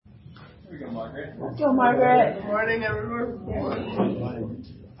go, Margaret. Go, Margaret. Good morning, everyone.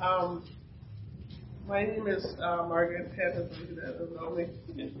 My name is Margaret. That doesn't know me.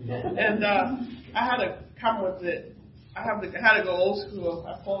 And I had to come with it. I had to go old school.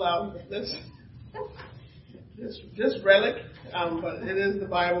 I pulled out this relic, but it is the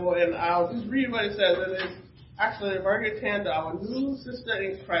Bible, and I'll just read what it says. It is actually Margaret Tanda, our new sister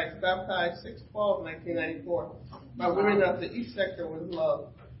in Christ, baptized 6/12/1994 by women of the East Sector with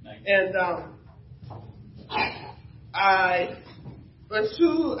love. And but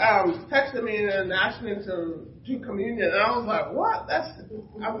Sue texted me and asked me to do communion, and I was like, "What?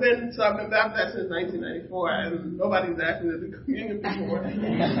 I've been baptized since 1994, and nobody's asked me to do communion before."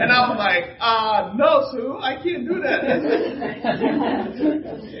 And I was like, "No, Sue, I can't do that."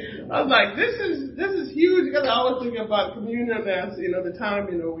 I was like, "This is huge," because I was thinking about communion as the time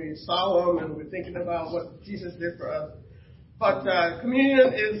we solemn and we're thinking about what Jesus did for us. But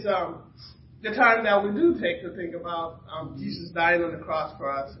communion is the time that we do take to think about Jesus dying on the cross for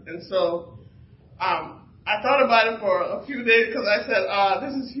us. And so I thought about it for a few days because I said,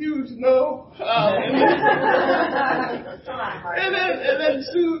 this is huge, no. And then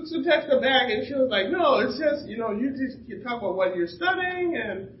Sue texted back and she was like, no, it's just, you talk about what you're studying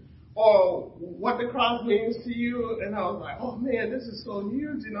or what the cross means to you. And I was like, oh man, this is so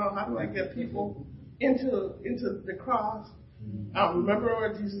huge, how do I get people into the cross? Remember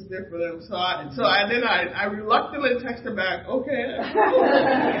what Jesus did for them. So I reluctantly texted back, okay.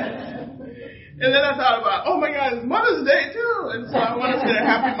 And then I thought about, oh my God, it's Mother's Day too. And so I want to say a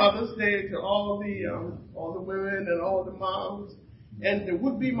happy Mother's Day to all the women and all the moms and the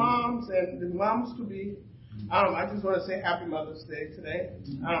would-be moms and the moms to be. I just want to say happy Mother's Day today.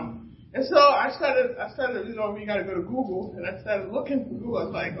 And so I started, we got to go to Google, and I started looking for Google. I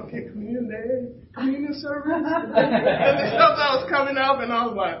was like, okay, communion day, communion service, and the stuff that was coming up, and I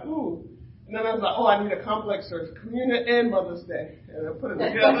was like, ooh. And then I was like, oh, I need a complex search, communion and Mother's Day. And I put it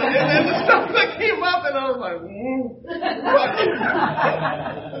together, and then the stuff that came up, and I was like,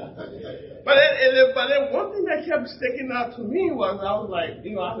 But then one thing that kept sticking out to me was I was like,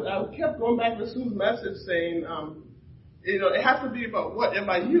 I kept going back to Sue's message saying, it has to be about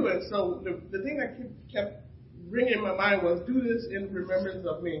you. And so the thing that kept ringing in my mind was, do this in remembrance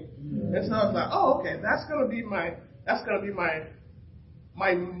of me. Mm-hmm. And so I was like, oh, okay, that's gonna be my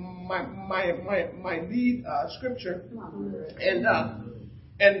lead scripture.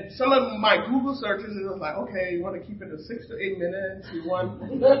 And some of my Google searches, it was like, okay, you want to keep it to 6 to 8 minutes. You want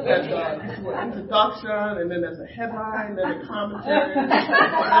there's an introduction, and then there's a headline, then a commentary.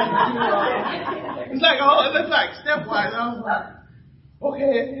 It's like stepwise. I was like,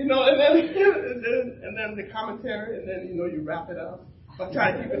 okay, and then the commentary, and then you wrap it up. I'm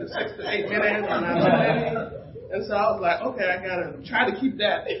trying to keep it to 6 to 8 minutes, and so I was like, okay, I gotta try to keep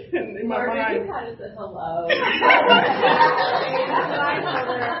that in my mind. You kind of said hello.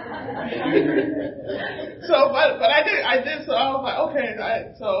 But I did. So I was like, okay.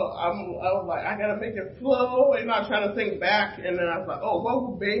 I was like, I gotta make it flow. I'm trying to think back, and then I was like, oh, what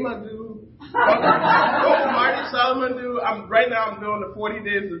would Bama do? What would Marty Solomon do? Right now I'm doing the 40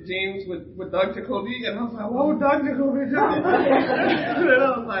 Days of James with Doug Jacoby, and I was like, what would Doug Jacoby do? And then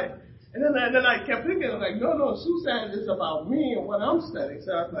I was like. And then I kept thinking, I was like, no, Sue said it's about me and what I'm studying.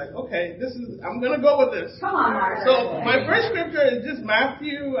 So I was like, okay, I'm going to go with this. Come on, Margaret. So my first scripture is just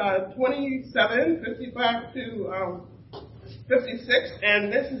Matthew 27:55 to 56.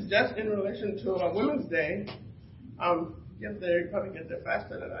 And this is just in relation to Women's Day. You probably get there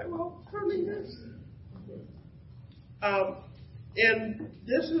faster than I will. Probably yes. And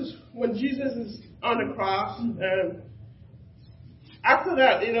this is when Jesus is on the cross, and after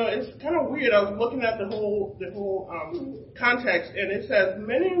that, it's kind of weird. I was looking at the whole context, and it says,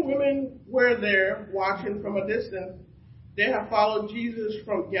 many women were there watching from a distance. They have followed Jesus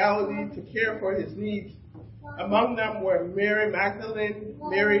from Galilee to care for his needs. Among them were Mary Magdalene,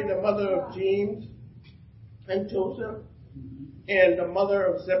 Mary, the mother of James and Joseph, and the mother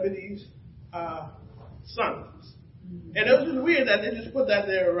of Zebedee's sons. And it was just weird that they just put that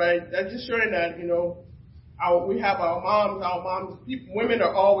there, right? That's just showing that, we have our moms, women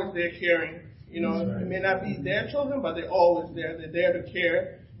are always there caring. It may not be their children, but they're always there. They're there to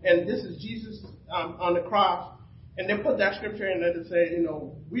care. And this is Jesus on the cross. And they put that scripture in there to say,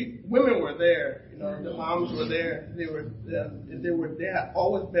 women were there. The moms were there. They had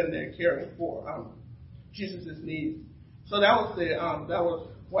always been there caring for Jesus' needs. So that was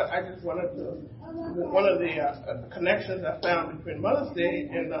what I just wanted to. One of the connections I found between Mother's Day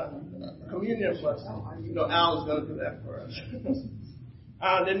and communion was, Al is going to do that for us.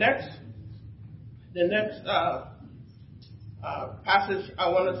 The next passage I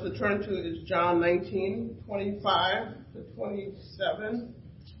want us to turn to is John 19:25 to 27.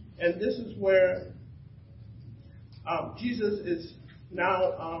 And this is where Jesus is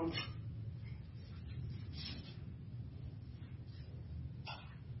now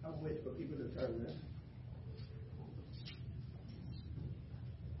I'll wait for people to turn there.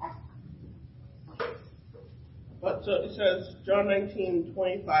 But so it says, John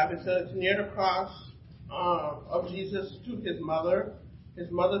 19:25, it says, near the cross of Jesus stood his mother's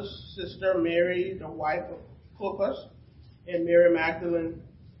sister Mary, the wife of Clopas, and Mary Magdalene.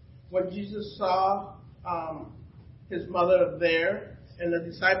 When Jesus saw his mother there and the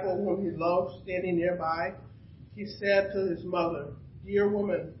disciple whom he loved standing nearby, he said to his mother, "Dear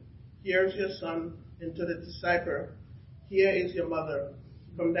woman, here is your son," and to the disciple, "Here is your mother."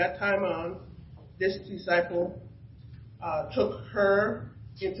 From that time on, this disciple took her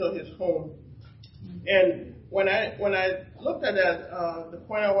into his home. And when I looked at that, the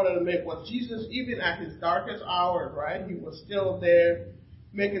point I wanted to make was Jesus, even at his darkest hours, right, he was still there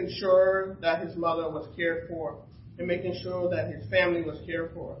making sure that his mother was cared for and making sure that his family was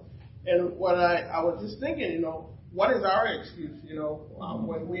cared for. And what I was just thinking, what is our excuse,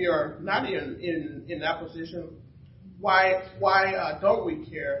 when we are not in that position? Why don't we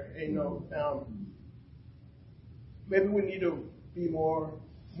care? Maybe we need to be more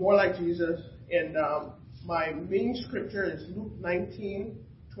like Jesus. And my main scripture is Luke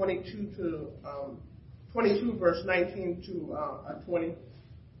 22 verse 19 to 20.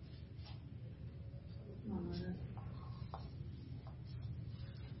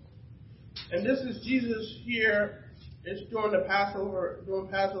 And this is Jesus here. It's during Passover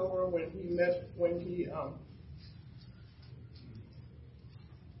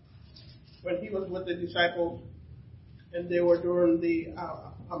when he was with the disciples, and they were during the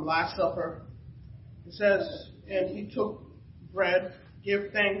Last Supper. It says, and he took bread,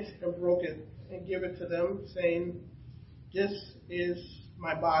 gave thanks, and broke it, and gave it to them, saying, "This is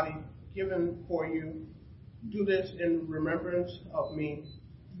my body, given for you. Do this in remembrance of me."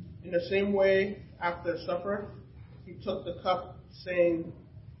 In the same way, after supper, he took the cup, saying,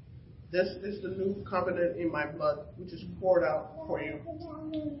 "This is the new covenant in my blood, which is poured out for you."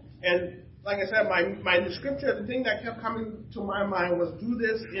 And like I said, my scripture, the thing that kept coming to my mind was, "Do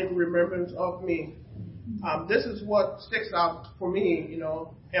this in remembrance of me." This is what sticks out for me,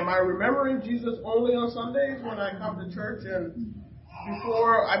 Am I remembering Jesus only on Sundays when I come to church? And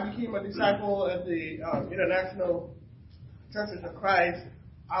before I became a disciple at the International Churches of Christ,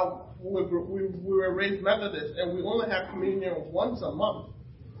 we were raised Methodist, and we only have communion once a month.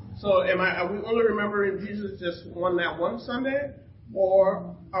 So are we only remembering Jesus just that one Sunday?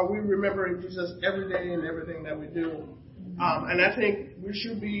 Or are we remembering Jesus every day in everything that we do? And I think we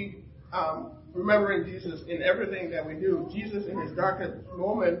should be remembering Jesus in everything that we do. Jesus in his darkest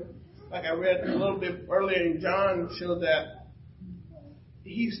moment, like I read a little bit earlier in John, showed that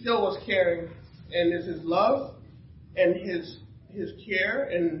he still was caring. And it's his love and his care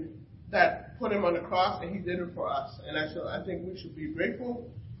and that put him on the cross, and he did it for us. And I think we should be grateful,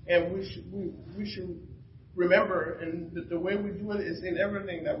 and we should remember, and the way we do it is in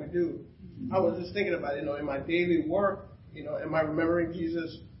everything that we do. I was just thinking about, in my daily work, am I remembering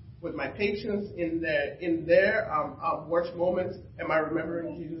Jesus with my patients in their worst moments? Am I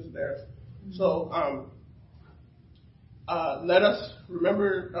remembering Jesus there? So let us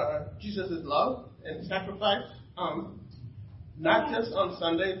remember Jesus' love and sacrifice, not just on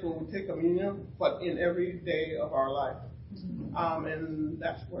Sundays when we take communion, but in every day of our life. And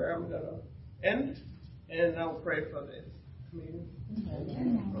that's where I'm going to end. And I'll pray for this meeting.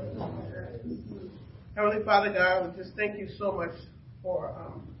 Heavenly Father God, we just thank you so much for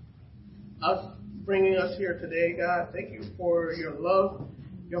us bringing us here today, God. Thank you for your love,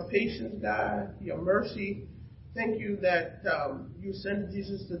 your patience, God, your mercy. Thank you that you sent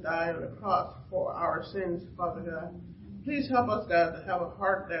Jesus to die on the cross for our sins, Father God. Please help us, God, to have a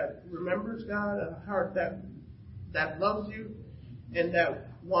heart that remembers, God, a heart that loves you and that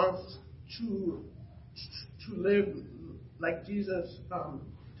wants to live like Jesus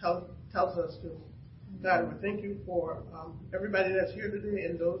tells us to. God, we thank you for everybody that's here today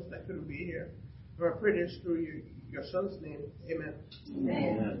and those that couldn't be here. Lord, I pray this through your son's name. Amen.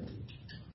 Amen.